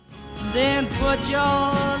Then put your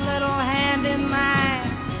little hand in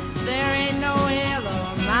mine. There ain't no hill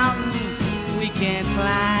or mountain we can't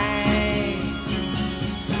climb.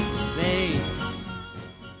 Babe.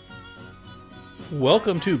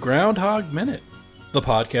 Welcome to Groundhog Minute, the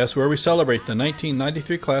podcast where we celebrate the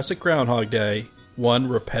 1993 classic Groundhog Day, one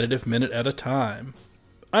repetitive minute at a time.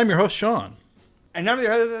 I'm your host, Sean. And I'm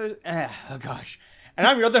your host, And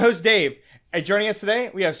I'm your other host, Dave. And joining us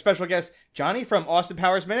today, we have special guest Johnny from Austin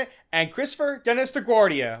Powers Minute and Christopher Dennis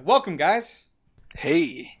DeGuardia. Welcome, guys.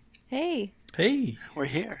 Hey. Hey. Hey. We're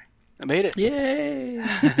here. I made it. Yay.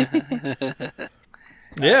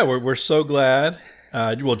 Yeah, we're so glad.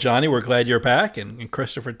 Well, Johnny, we're glad you're back. And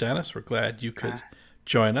Christopher Dennis, we're glad you could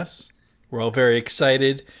join us. We're all very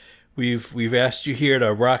excited. We've asked you here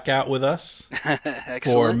to rock out with us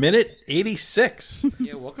for minute 86.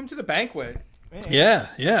 Yeah, welcome to the banquet. Man.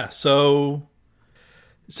 Yeah. So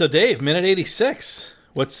Dave, minute 86.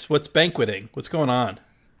 What's banqueting? What's going on?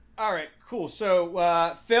 All right, cool.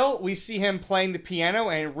 So Phil, we see him playing the piano,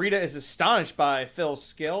 and Rita is astonished by Phil's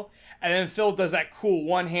skill. And then Phil does that cool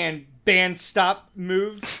one-hand band stop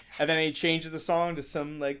move, and then he changes the song to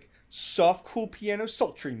some like soft, cool piano,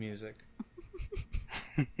 sultry music.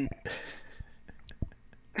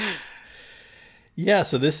 Yeah,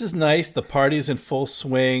 so this is nice. The party's in full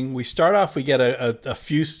swing. We start off, we get a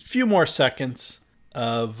few more seconds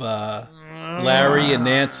of Larry and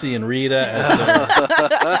Nancy and Rita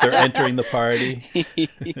as they're entering the party.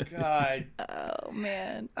 God. Oh,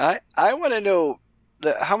 man. I want to know,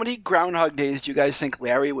 how many Groundhog Days do you guys think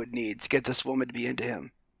Larry would need to get this woman to be into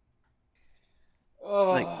him?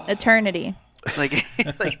 Oh. Eternity. Like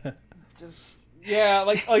Just, yeah,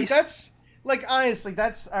 like that's... Like, honestly,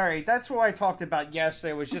 that's, all right, that's what I talked about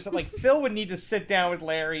yesterday, was just that, like, Phil would need to sit down with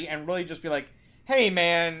Larry and really just be like, hey,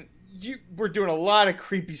 man, we're doing a lot of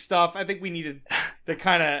creepy stuff. I think we need to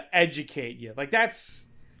kind of educate you. Like, that's,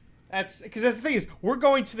 because the thing is, we're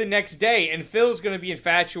going to the next day, and Phil's going to be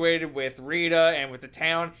infatuated with Rita and with the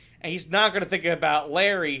town, and he's not going to think about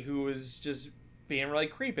Larry, who is just being really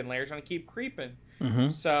creeping. Larry's going to keep creeping. Mm-hmm.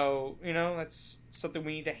 So, that's something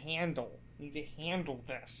we need to handle. We need to handle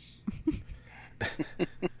this.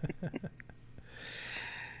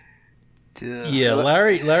 Yeah,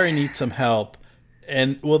 Larry needs some help.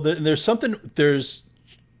 And well, there's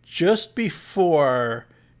just before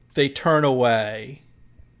they turn away.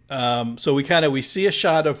 So we see a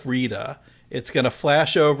shot of Rita. It's going to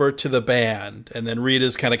flash over to the band, and then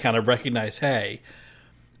Rita's kind of recognize, hey,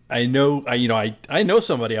 I know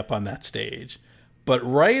somebody up on that stage. But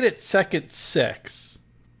right at second 6,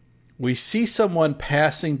 we see someone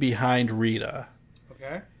passing behind Rita.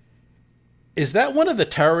 Okay. Is that one of the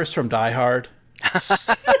terrorists from Die Hard?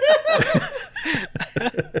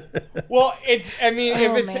 Well, it's. I mean,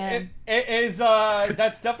 if it's, man. it is.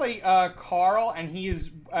 That's definitely Carl, and he is.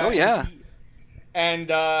 Oh yeah.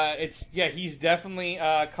 He's definitely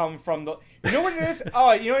come from the. You know what it is?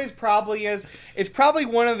 Oh, you know what it probably is? It's probably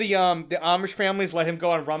one of the Amish families let him go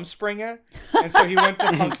on Rumspringa, and so he went to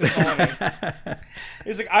Punxsutawney.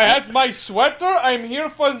 He's like, I had my sweater. I'm here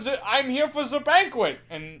for the banquet,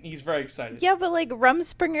 and he's very excited. Yeah, but like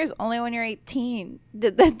Rumspringer's only when you're 18.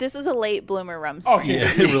 This is a late bloomer Rumspringer. Oh, he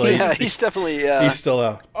is. Really. Yeah, he's definitely. He's still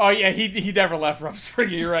out. Oh yeah, he never left Rumspringa.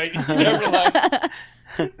 You're right. He never left.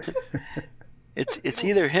 It's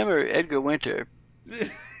either him or Edgar Winter.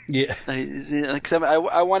 Yeah.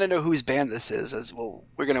 I want to know whose band this is. As well,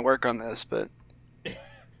 we're going to work on this, but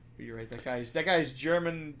you're right. That guy's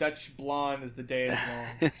German Dutch blonde as the day is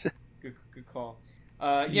long. Good call.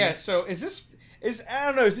 Yeah. So is I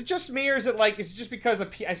don't know. Is it just me, or is it just because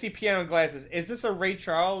I see piano glasses? Is this a Ray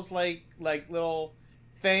Charles like little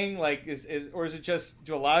thing? Like or is it just,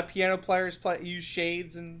 do a lot of piano players use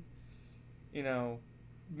shades and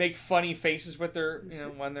make funny faces with their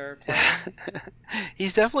when they're playing?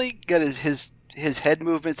 He's definitely got his head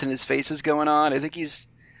movements and his faces going on. I think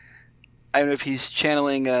I don't know if he's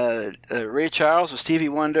channeling Ray Charles or Stevie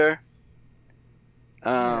Wonder,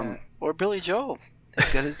 or Billy Joel.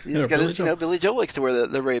 He's got his Billy Joel likes to wear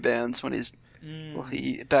the Ray-Bans when he's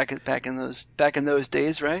back in those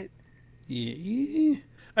days, right? Yeah.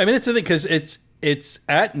 I mean, it's the thing, because it's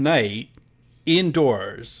at night,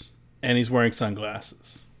 indoors, and he's wearing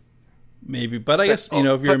sunglasses. Maybe, but I guess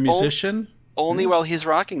if you're a musician, only while he's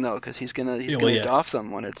rocking though, because he's gonna doff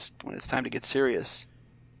them when it's time to get serious.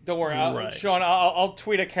 Don't worry, Sean. I'll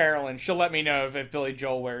tweet at Carolyn. She'll let me know if Billy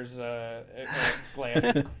Joel wears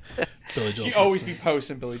glasses. She always be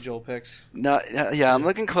posting Billy Joel pics. No, yeah, I'm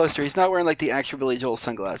looking closer. He's not wearing like the actual Billy Joel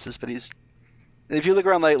sunglasses, but he's. If you look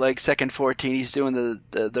around like second 14, he's doing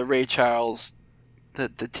the Ray Charles,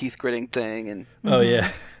 the teeth gritting thing, and oh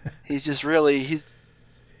yeah, He's just really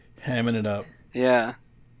hamming it up. Yeah.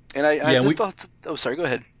 And I just thought. Oh, sorry. Go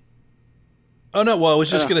ahead. Oh no! Well, I was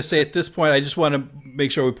just going to say at this point, I just want to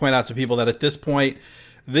make sure we point out to people that at this point,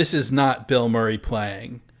 this is not Bill Murray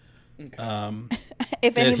playing.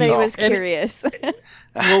 If anybody was curious.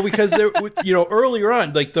 Well, because there, earlier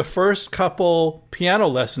on, like the first couple piano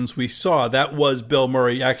lessons we saw, that was Bill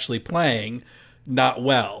Murray actually playing not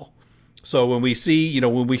well. So when we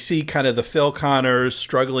see kind of the Phil Connors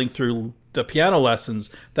struggling through the piano lessons,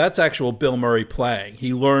 that's actual Bill Murray playing.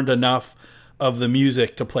 He learned enough of the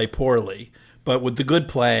music to play poorly, but with the good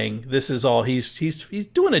playing, this is all he's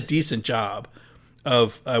doing a decent job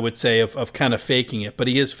of, I would say, of kind of faking it, but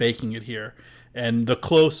he is faking it here. And the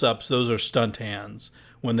close-ups, those are stunt hands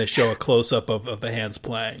when they show a close-up of the hands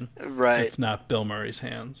playing. Right. It's not Bill Murray's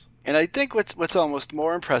hands. And I think what's almost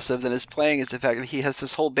more impressive than his playing is the fact that he has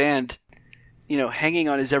this whole band, hanging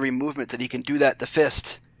on his every movement, that he can do that, the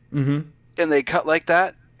fist. Mm-hmm. And they cut like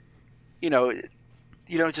that. You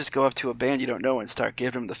don't just go up to a band you don't know and start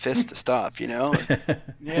giving them the fist to stop,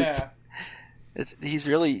 Yeah.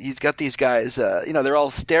 He's got these guys, they're all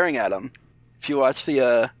staring at him. If you watch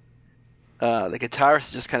the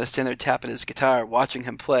guitarist just kind of standing there tapping his guitar, watching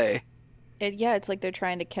him play. It's like they're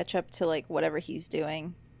trying to catch up to like whatever he's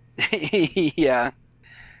doing. Yeah.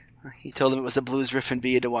 He told him it was a blues riff and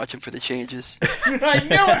B to watch him for the changes. I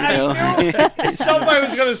knew it. Somebody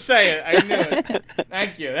was going to say it. I knew it.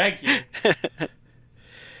 Thank you.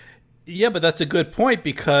 Yeah, but that's a good point,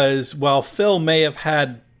 because while Phil may have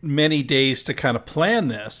had many days to kind of plan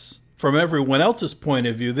this, from everyone else's point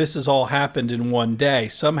of view, this has all happened in one day.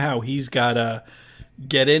 Somehow he's got to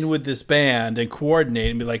get in with this band and coordinate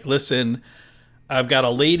and be like, listen, I've got a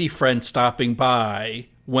lady friend stopping by.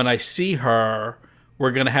 When I see her,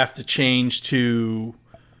 we're going to have to change to,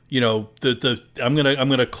 I'm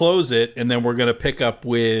going to close it, and then we're going to pick up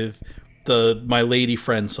with my lady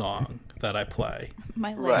friend song that I play.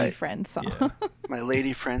 My lady friend song. Yeah. My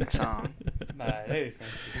lady friend song. My lady friend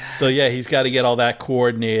song. So yeah, he's got to get all that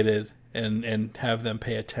coordinated and have them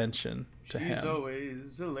pay attention to him. She's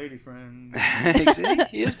always a lady friend.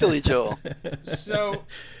 He is Billy Joel. So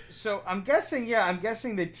I'm guessing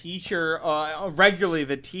the teacher, regularly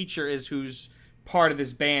the teacher is who's part of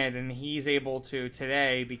this band, and he's able to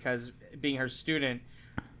today, because being her student,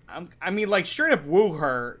 straight up woo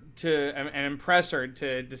her and impress her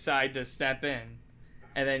to decide to step in.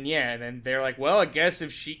 And then they're like, well, I guess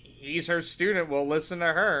if he's her student, we'll listen to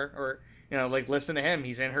her, or listen to him.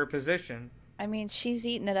 He's in her position. I mean, she's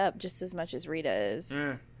eating it up just as much as Rita is.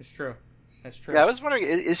 Yeah, it's true. That's true. Yeah, I was wondering,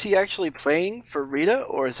 is he actually playing for Rita,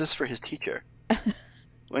 or is this for his teacher?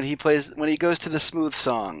 when he goes to the Smooth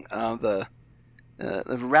song, the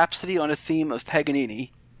Rhapsody on a Theme of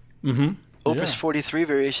Paganini, mm-hmm. Opus 43,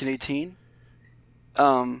 Variation 18.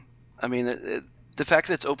 The fact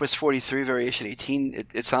that it's Opus 43, Variation 18,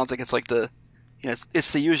 it sounds like it's like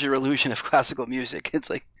it's the use your illusion of classical music. It's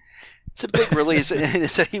like, it's a big release,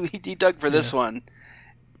 and so he dug for this one,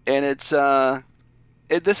 and it's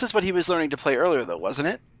this is what he was learning to play earlier, though, wasn't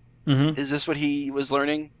it? Mm-hmm. Is this what he was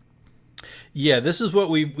learning? Yeah, this is what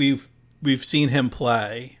we've seen him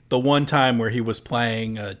play. The one time where he was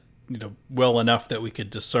playing, well enough that we could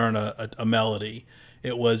discern a melody.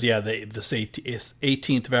 It was this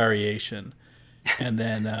 18th variation, and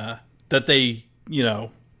then that they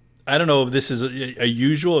I don't know if this is a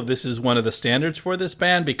usual, if this is one of the standards for this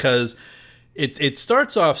band, because it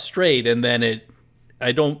starts off straight, and then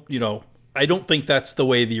I don't think that's the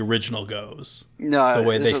way the original goes. No, the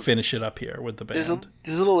way they finish it up here with the band.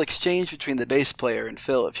 There's a little exchange between the bass player and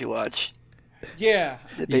Phil, if you watch. Yeah.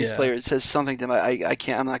 The bass player says something to him.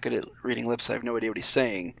 I'm not good at reading lips. I have no idea what he's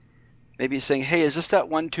saying. Maybe he's saying, "Hey, is this that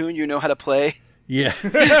one tune you know how to play?" Yeah.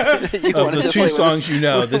 Of the two songs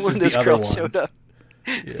this is the other one. Showed up.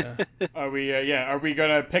 Yeah. Are we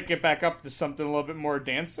gonna pick it back up to something a little bit more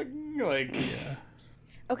dancing?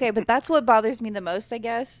 Okay, but that's what bothers me the most, I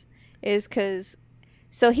guess, is because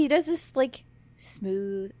he does this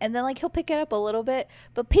smooth, and then he'll pick it up a little bit,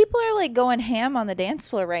 but people are going ham on the dance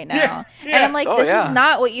floor right now, and I'm like, this is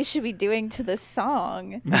not what you should be doing to this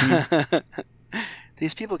song.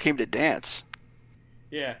 These people came to dance.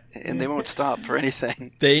 Yeah. And they won't stop for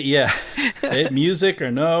anything. They music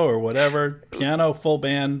or whatever, piano, full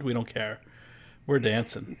band, we don't care. We're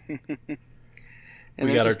dancing.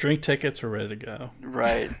 We got our drink tickets, we're ready to go.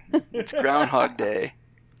 Right. It's Groundhog Day.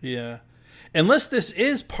 Yeah. Unless this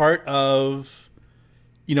is part of,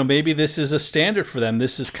 maybe this is a standard for them.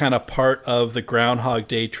 This is kind of part of the Groundhog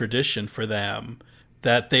Day tradition for them,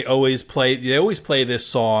 that they always play this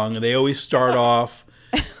song. They always start off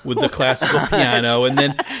with the classical piano, and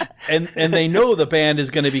then and they know the band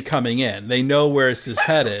is going to be coming in. They know where this is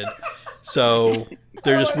headed, so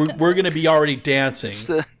they're just we're going to be already dancing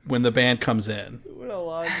when the band comes in. What a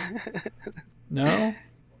line. No,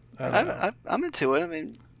 I'm into it. I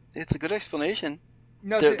mean, it's a good explanation.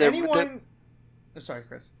 No, did anyone? I'm sorry,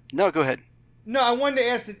 Chris. No, go ahead. No, I wanted to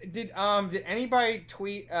ask: Did anybody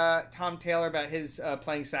tweet Tom Taylor about his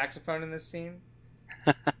playing saxophone in this scene?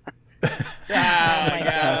 Oh my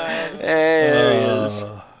god! Hey, there he is.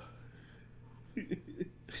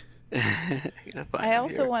 I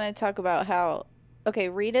also want to talk about how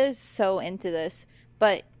Rita is so into this,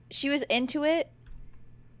 but she was into it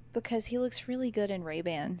because he looks really good in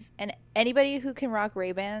Ray-Bans, and anybody who can rock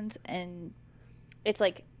Ray-Bans, and it's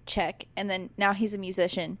like check, and then now he's a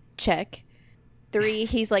musician, check. 3,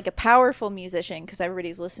 he's like a powerful musician because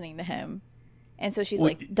everybody's listening to him, and so she's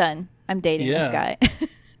like, done. I'm dating this guy.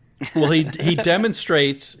 Well, he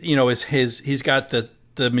demonstrates, he's got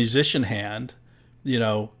the musician hand,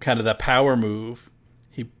 kind of the power move.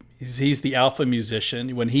 He's the alpha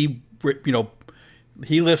musician. When he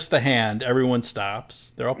lifts the hand, everyone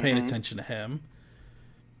stops. They're all paying attention to him.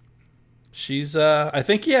 She's, I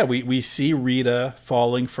think, we see Rita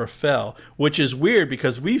falling for Phil, which is weird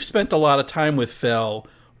because we've spent a lot of time with Phil.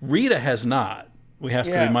 Rita has not. We have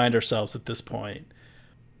to remind ourselves at this point.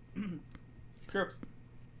 Sure.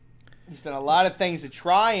 He's done a lot of things to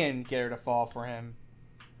try and get her to fall for him.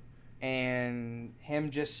 And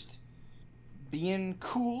him just being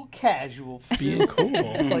cool, casual Phil. Being cool.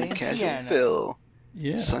 Playing Casual piano. Phil.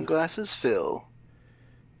 Yeah. Sunglasses Phil.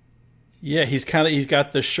 Yeah, he's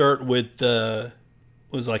got the shirt with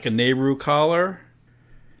was like a Nehru collar.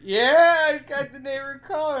 Yeah, he's got the neighbor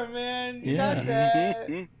collar, man. You got that.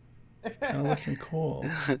 Kind of looking cool.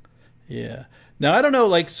 Yeah. Now, I don't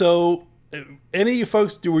know, so any of you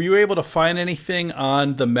folks, were you able to find anything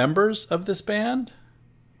on the members of this band?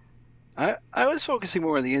 I was focusing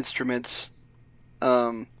more on the instruments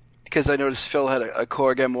because I noticed Phil had a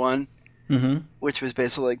Korg M1, which was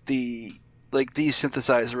basically the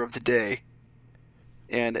synthesizer of the day.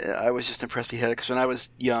 And I was just impressed he had it because when I was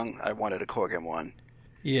young, I wanted a Korg M1.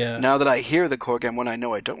 Yeah. Now that I hear the Korg M1, I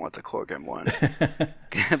know I don't want the Korg M1.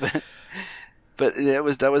 but that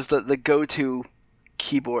was the go-to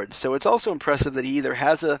keyboard. So it's also impressive that he either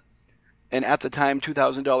has an at the time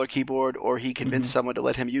 $2,000 keyboard, or he convinced someone to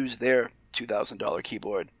let him use their $2,000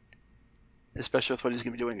 keyboard. Especially with what he's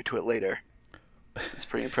going to be doing to it later. It's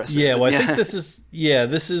pretty impressive. Yeah, well, I think this is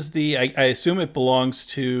the, I assume it belongs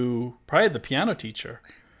to probably the piano teacher.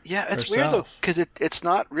 Yeah, it's herself. weird though, because it's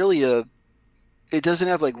not really it doesn't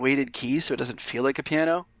have like weighted keys, so it doesn't feel like a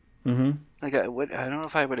piano. Mm-hmm. Like I don't know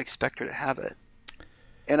if I would expect her to have it.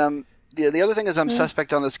 And the other thing is I'm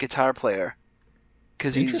suspect on this guitar player.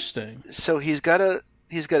 Cause interesting. He's got a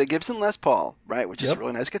Gibson Les Paul, right, which is a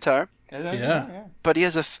really nice guitar. Yeah. But he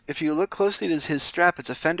has if you look closely at his strap, it's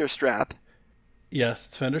a Fender strap. Yes,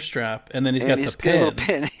 it's Fender strap, and then he's got the pin. A little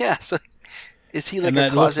pin. Yeah. So is he like and a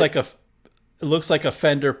that closet? It looks like a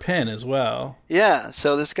Fender pin as well. Yeah.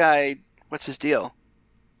 So this guy, what's his deal?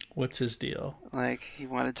 What's his deal? Like he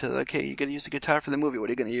wanted to. Okay, you're gonna use the guitar for the movie. What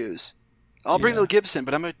are you gonna use? I'll bring the Gibson,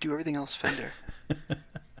 but I'm gonna do everything else Fender.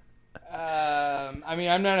 I mean,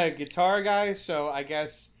 I'm not a guitar guy, so I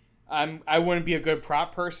guess I wouldn't be a good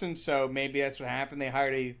prop person. So maybe that's what happened. They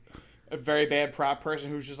hired a very bad prop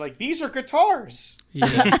person who's just like, these are guitars. Yeah.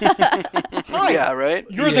 Hi, yeah, right.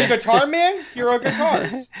 You're the guitar man. You're a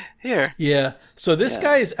guitars. Here. Yeah. So this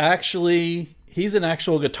guy is he's an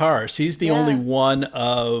actual guitarist. He's the only one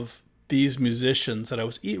of these musicians that I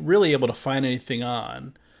was really able to find anything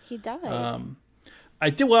on. He died. I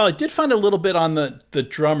did find a little bit on the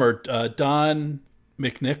drummer, Don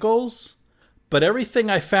McNichols, but everything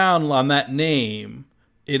I found on that name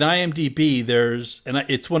in IMDb,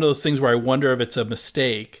 it's one of those things where I wonder if it's a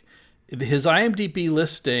mistake. His IMDb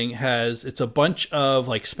listing it's a bunch of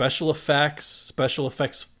like special effects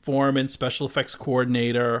foreman, special effects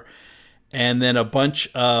coordinator, and then a bunch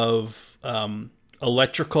of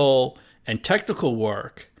electrical and technical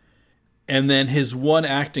work. And then his one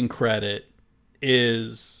acting credit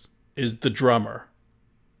is the drummer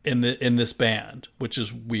in this band, which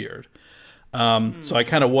is weird. So I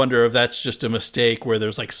kind of wonder if that's just a mistake where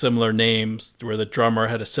there's like similar names, where the drummer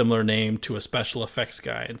had a similar name to a special effects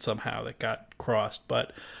guy, and somehow that got crossed.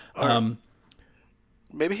 But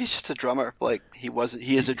maybe he's just a drummer. Like he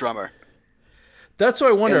is a drummer. That's what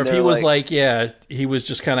I wonder, if he was he was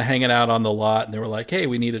just kind of hanging out on the lot, and they were like, "Hey,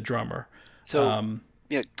 we need a drummer." So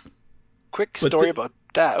quick story about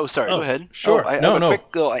that. Oh, sorry. Go ahead. Sure. I have a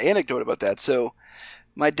quick little anecdote about that. So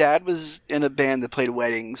My dad was in a band that played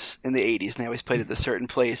weddings in the 80s, and they always played at this certain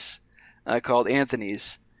place called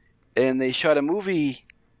Anthony's. And they shot a movie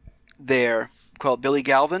there called Billy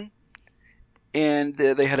Galvin. And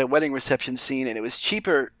they had a wedding reception scene, and it was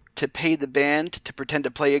cheaper to pay the band to pretend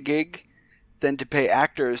to play a gig than to pay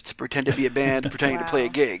actors to pretend to be a band pretending to play a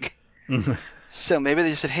gig. So maybe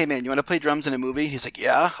they just said, hey, man, you want to play drums in a movie? He's like,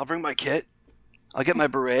 yeah, I'll bring my kit. I'll get my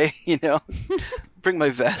beret, bring my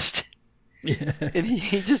vest. Yeah. And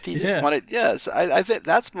he just wanted, yes, I think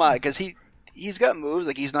that's because he's got moves.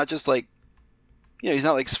 Like, he's not just like, he's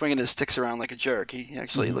not like swinging his sticks around like a jerk. He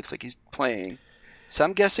actually looks like he's playing. So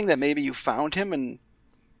I'm guessing that maybe you found him and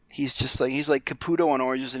he's like Caputo on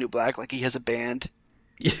Orange is the New Black. Like, he has a band.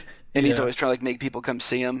 Yeah. And he's always trying to like make people come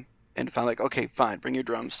see him and find like, okay, fine, bring your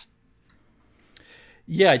drums.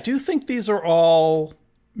 Yeah, I do think these are all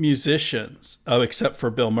musicians, except for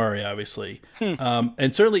Bill Murray, obviously.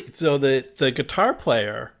 And certainly, so the guitar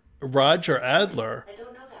player, Roger Adler. I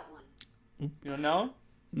don't know that one. You don't know?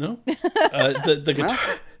 No? The guitar...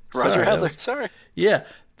 Roger Adler, sorry. Yeah.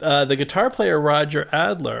 The guitar player, Roger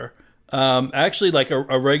Adler, actually like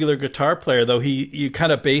a regular guitar player, though he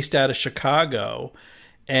kind of based out of Chicago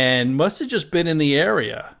and must have just been in the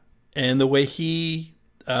area. And the way he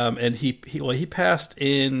passed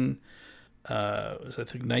in, was I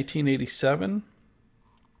think 1987?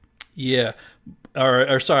 Yeah.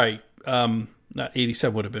 Or sorry, not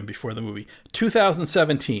 87 would have been before the movie.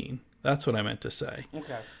 2017. That's what I meant to say.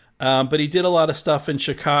 Okay. But he did a lot of stuff in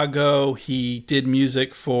Chicago. He did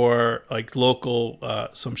music for like local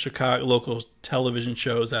television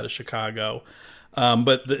shows out of Chicago.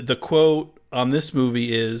 But the quote on this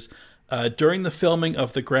movie is, during the filming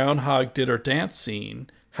of the Groundhog Dinner dance scene,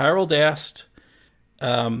 Harold asked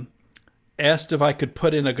if I could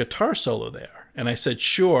put in a guitar solo there. And I said,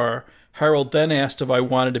 sure. Harold then asked if I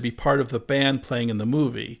wanted to be part of the band playing in the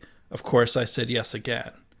movie. Of course, I said yes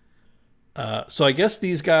again. So I guess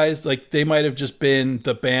these guys, like, they might have just been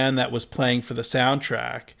the band that was playing for the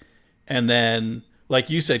soundtrack. And then, like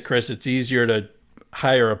you said, Chris, it's easier to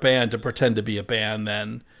hire a band to pretend to be a band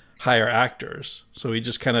than hire actors. So he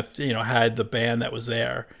just kind of, had the band that was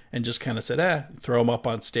there and just kind of said, throw them up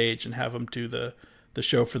on stage and have them do the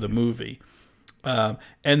show for the movie. And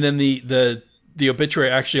then the obituary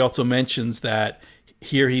actually also mentions that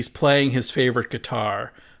here he's playing his favorite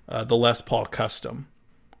guitar, the Les Paul Custom.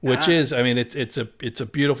 Which is, I mean, it's a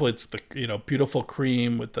beautiful, it's the beautiful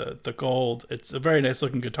cream with the gold. It's a very nice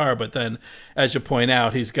looking guitar, but then, as you point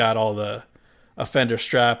out, he's got all a Fender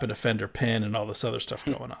strap and a Fender pin and all this other stuff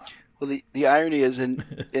going on. Well, the irony is in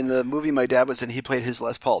the movie my dad was in, he played his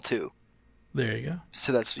Les Paul too. There you go.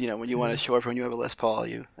 So that's when you want to show everyone you have a Les Paul,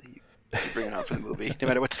 you bring it on for the movie, no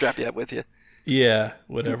matter what strap you have with you. Yeah,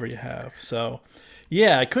 whatever you have. So,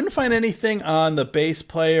 yeah, I couldn't find anything on the bass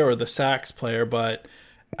player or the sax player, but.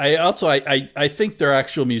 I think they're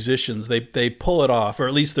actual musicians. They pull it off, or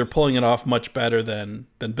at least they're pulling it off much better than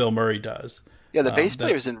Bill Murray does. Yeah, the bass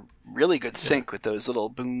player's in really good sync with those little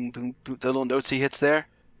boom, boom, boom, the little notes he hits there.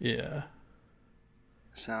 Yeah.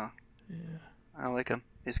 So, I like him.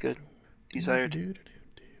 He's good. Desired.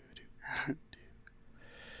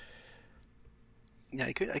 Yeah,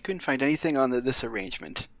 I couldn't find anything on this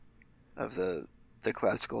arrangement of the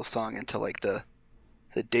classical song until like the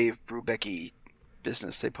Dave Brubeck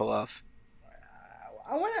business they pull off.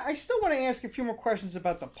 I still want to ask a few more questions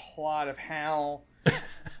about the plot of how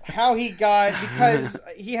he got, because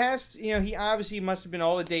he has, he obviously must have been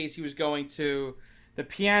all the days he was going to the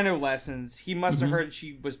piano lessons. He must have heard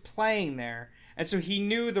she was playing there, and so he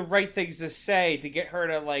knew the right things to say to get her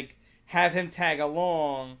to like have him tag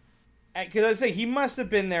along. Because I say he must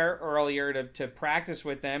have been there earlier to practice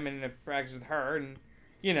with them and to practice with her and.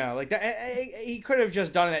 Like that, he could have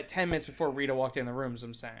just done it at 10 minutes before Rita walked in the room, as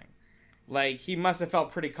I'm saying. Like, he must have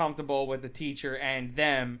felt pretty comfortable with the teacher and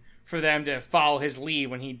them for them to follow his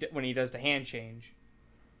lead when he does the hand change.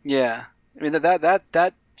 Yeah. I mean,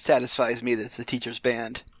 that satisfies me that it's the teacher's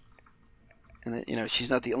band. And that,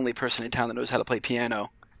 she's not the only person in town that knows how to play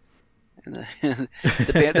piano. And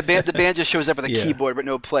the band just shows up with a keyboard but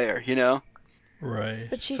no player, Right.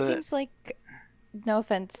 But she seems like... No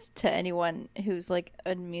offense to anyone who's like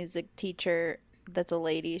a music teacher that's a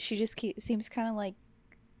lady. She just seems kind of like,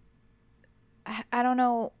 I don't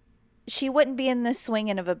know. She wouldn't be in the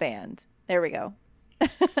swinging of a band. There we go.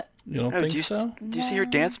 You don't think so? Do you see her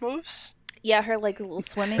dance moves? Yeah, her like little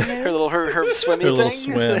swimming moves. her swimming her thing? little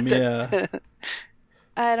swim, yeah.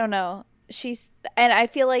 I don't know. And I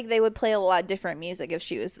feel like they would play a lot different music if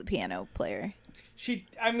she was the piano player.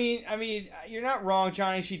 I mean, you're not wrong,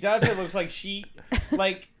 Johnny. She does. It looks like she,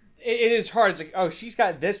 like, it is hard. It's like, oh, she's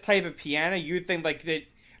got this type of piano. You would think like that,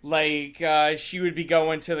 like she would be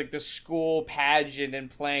going to like the school pageant and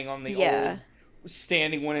playing on the old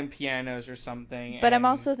standing wooden pianos or something. But I'm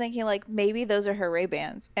also thinking like maybe those are her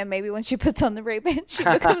Ray-Bans, and maybe when she puts on the Ray-Bans, she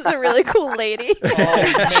becomes a really cool lady. Oh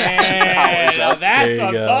man, now that's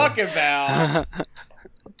what I'm talking about.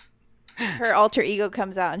 Her alter ego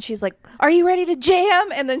comes out, and she's like, "Are you ready to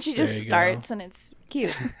jam?" And then she just starts, and it's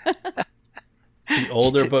cute. The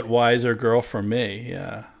older but wiser girl for me.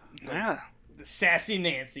 Yeah. Yeah. The sassy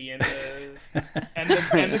Nancy and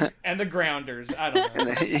the Grounders. I don't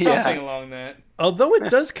know. Something along that. Although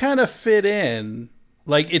it does kind of fit in,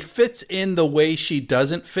 like it fits in the way she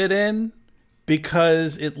doesn't fit in,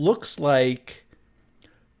 because it looks like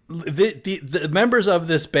the members of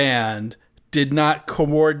this band did not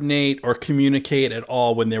coordinate or communicate at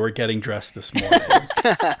all when they were getting dressed this morning.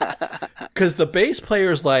 Because the bass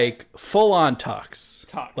player's like full on tux.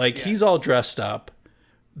 Like he's all dressed up.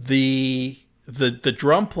 The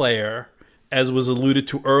drum player, as was alluded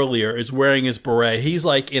to earlier, is wearing his beret. He's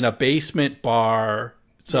like in a basement bar,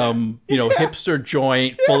 hipster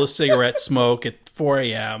joint full of cigarette smoke at 4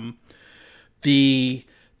 a.m. The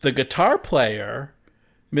guitar player,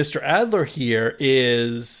 Mr. Adler here,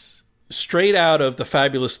 is straight out of the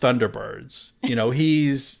Fabulous Thunderbirds.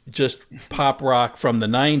 He's just pop rock from the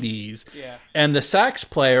 90s. Yeah. And the sax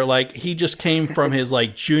player, like, he just came from his,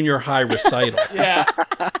 like, junior high recital. Yeah.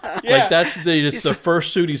 Like, that's the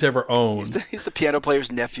first suit he's ever owned. He's the piano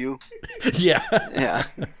player's nephew. Yeah. Yeah.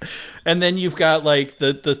 And then you've got, like,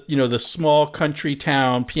 the small country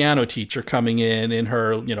town piano teacher coming in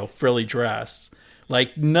her, frilly dress.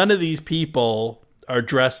 Like, none of these people are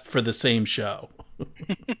dressed for the same show.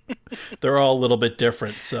 They're all a little bit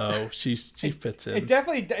different, so she fits in. It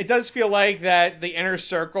does feel like that the inner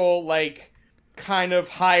circle like kind of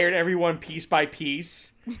hired everyone piece by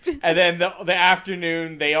piece, and then the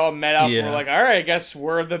afternoon they all met up and were like, all right, I guess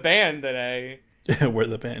we're the band today. We're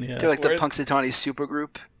the band, yeah. They're like the Punxsutawney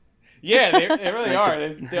supergroup. Yeah, they really are.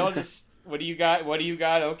 They all just, what do you got?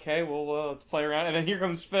 Okay, well, let's play around. And then here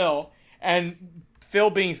comes Phil, and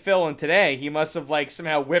Phil being Phil, and today he must have like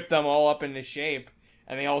somehow whipped them all up into shape,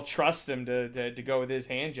 and they all trust him to go with his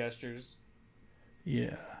hand gestures.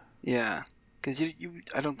 Yeah, yeah, because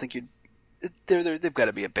I don't think they've got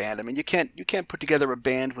to be a band. I mean, you can't put together a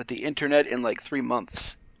band with the internet in like 3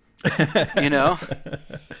 months,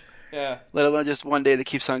 Yeah. Let alone just one day that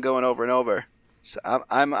keeps on going over and over. So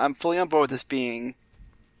I'm fully on board with this being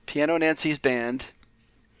Piano Nancy's band,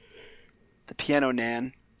 the Piano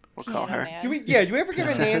Nan. We'll call her. Do we ever give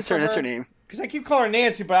a name for her? That's her name. Because I keep calling her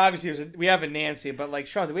Nancy, but obviously we have a Nancy. But like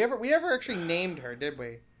Sean, we ever actually named her? Did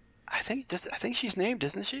we? I think she's named,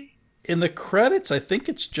 isn't she? In the credits, I think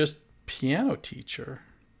it's just piano teacher.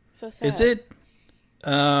 So sad. Is it?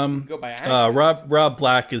 Go by Rob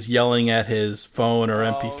Black is yelling at his phone or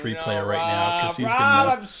MP3 player right now because he's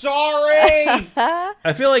gonna. I'm sorry.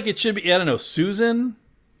 I feel like it should be. I don't know. Susan.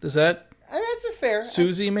 Does that? That's a fair.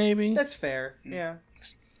 Susie, maybe. That's fair. Yeah.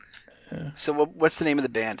 So what's the name of the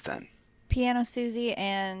band then? Piano Susie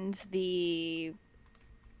and I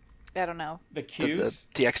don't know. The Q's?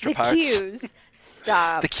 The extra the parts? Q's.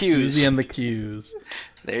 Stop. The Q's. Susie and the Q's.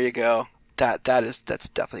 There you go. That's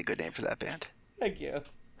definitely a good name for that band. Thank you.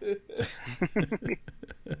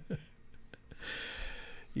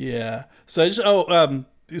 Yeah. So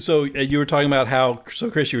so you were talking about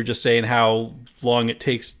Chris, you were just saying how long it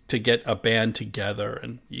takes to get a band together,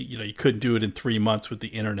 and you couldn't do it in 3 months with the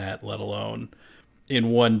internet, let alone in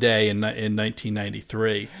one day in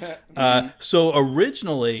 1993. So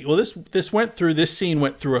originally, well, this scene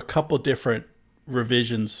went through a couple different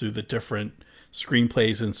revisions through the different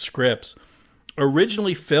screenplays and scripts.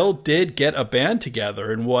 Originally, Phil did get a band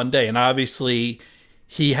together in one day, and obviously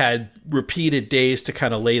he had repeated days to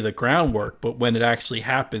kind of lay the groundwork. But when it actually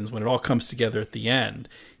happens, when it all comes together at the end,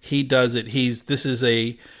 he does it. This is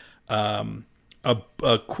a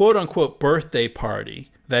quote unquote birthday party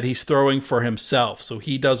that he's throwing for himself. So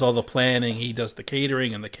he does all the planning, he does the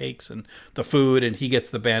catering and the cakes and the food, and he gets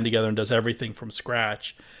the band together and does everything from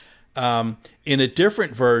scratch. In a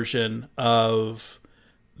different version of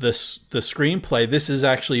the screenplay, this is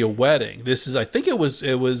actually a wedding. This is, I think it was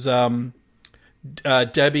Debbie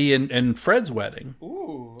and Fred's wedding.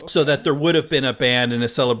 Ooh, okay. So that there would have been a band and a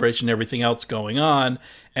celebration, and everything else going on,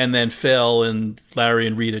 and then Phil and Larry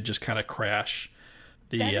and Rita just kind of crash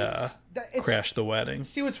the wedding.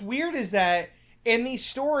 See, what's weird is that in these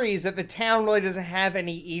stories that the town really doesn't have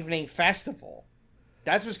any evening festival.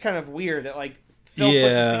 That's what's kind of weird, that like Phil puts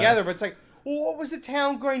this together, but it's like, well, what was the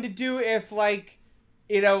town going to do if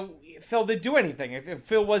Phil did do anything. If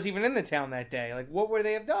Phil was even in the town that day, like, what would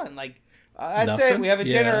they have done? Like, that's Nothing? it. We have a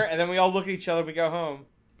Yeah. dinner, and then we all look at each other and we go home.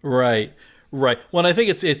 Right. Well, and I think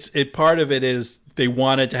it's part of it is they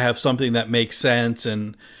wanted to have something that makes sense,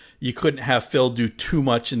 and you couldn't have Phil do too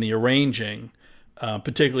much in the arranging,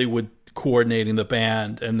 particularly with coordinating the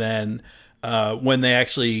band. And then when they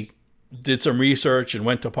actually did some research and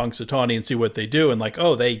went to Punxsutawney and see what they do, and like,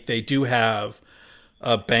 oh, they do have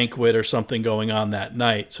a banquet or something going on that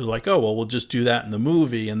night. So like, oh, well, we'll just do that in the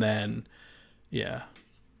movie. And then, yeah,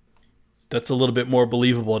 that's a little bit more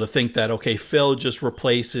believable to think that, okay, Phil just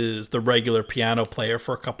replaces the regular piano player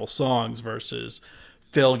for a couple songs versus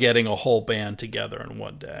Phil getting a whole band together in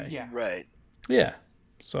one day. Yeah. Right. Yeah.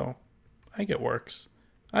 So I think it works.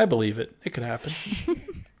 I believe it. It could happen.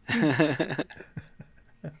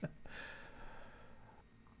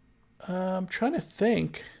 I'm trying to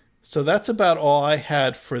think. So that's about all I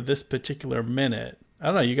had for this particular minute. I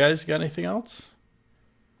don't know. You guys got anything else?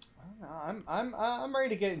 I'm ready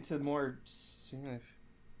to get into more.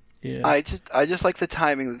 Yeah. I just like the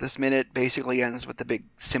timing that this minute basically ends with the big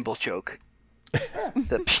cymbal choke. I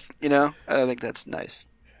think that's nice.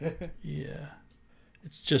 Yeah.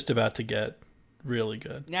 It's just about to get really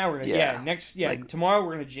good. Now we're gonna like- tomorrow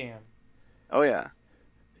we're gonna jam. Oh yeah.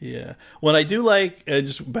 Yeah. What I do like,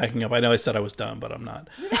 just backing up, I know I said I was done, but I'm not.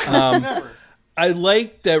 Never. I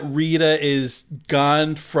like that Rita is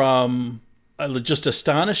gone from just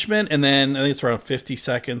astonishment, and then I think it's around 50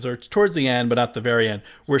 seconds, or it's towards the end, but not the very end,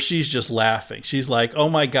 where she's just laughing. She's like, oh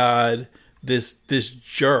my God, this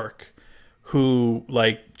jerk who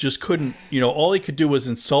like just couldn't, all he could do was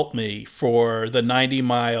insult me for the 90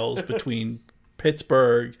 miles between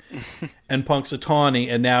Pittsburgh and Punxsutawney,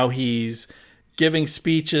 and now he's giving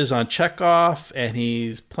speeches on Chekhov and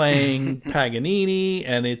he's playing Paganini,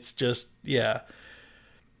 and it's just, yeah,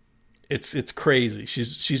 it's crazy.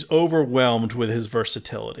 She's overwhelmed with his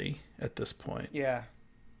versatility at this point. Yeah.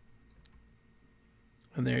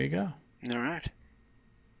 And there you go. All right.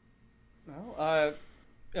 Well,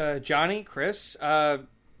 Johnny, Chris, if our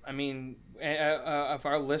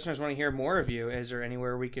listeners want to hear more of you, is there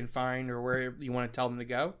anywhere we can find or where you want to tell them to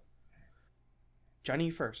go? Johnny,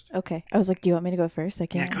 you first. Okay. I was like, do you want me to go first? I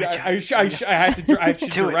can't. Yeah, I should Do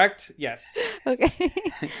it. direct. Yes. Okay.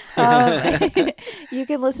 You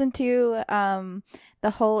can listen to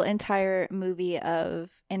the whole entire movie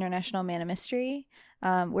of International Man of Mystery,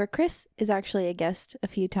 where Chris is actually a guest a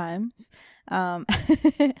few times. And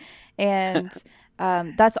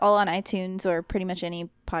that's all on iTunes or pretty much any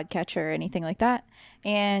podcatcher or anything like that.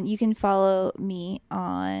 And you can follow me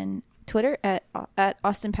on Twitter at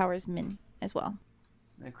Austin Powers Min as well.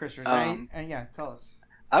 And Chris, tell us.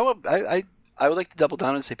 I would like to double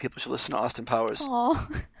down and say people should listen to Austin Powers. Aw.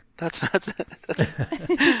 That's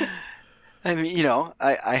I mean,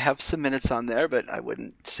 I have some minutes on there, but I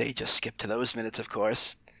wouldn't say just skip to those minutes, of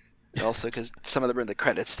course. Also, because some of them are in the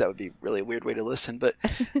credits, that would be really a weird way to listen. But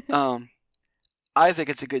I think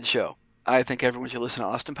it's a good show. I think everyone should listen to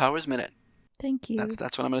Austin Powers Minute. Thank you. That's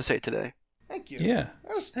what I'm going to say today. Thank you. Yeah.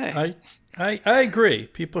 Hey. I agree.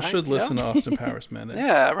 People should listen to Austin Powers Minute.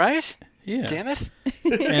 Yeah, right? Yeah. Damn it.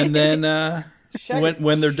 And then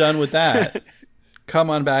when they're done with that, come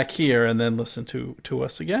on back here and then listen to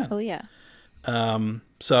us again. Oh, yeah.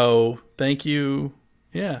 So thank you.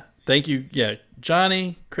 Yeah. Thank you. Yeah.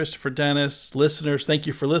 Johnny, Christopher Dennis, listeners, thank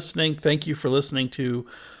you for listening. Thank you for listening to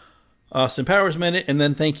Austin Powers Minute. And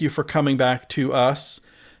then thank you for coming back to us.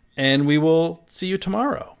 And we will see you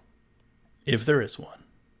tomorrow, if there is one.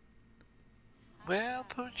 Well,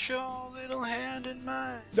 put your little hand in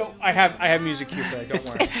mine. No, I have music here for that. Don't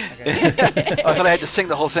worry. Okay. I thought I had to sing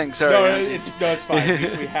the whole thing. Sorry. No, it's fine.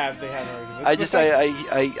 They have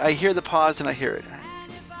already. I hear the pause and I hear it.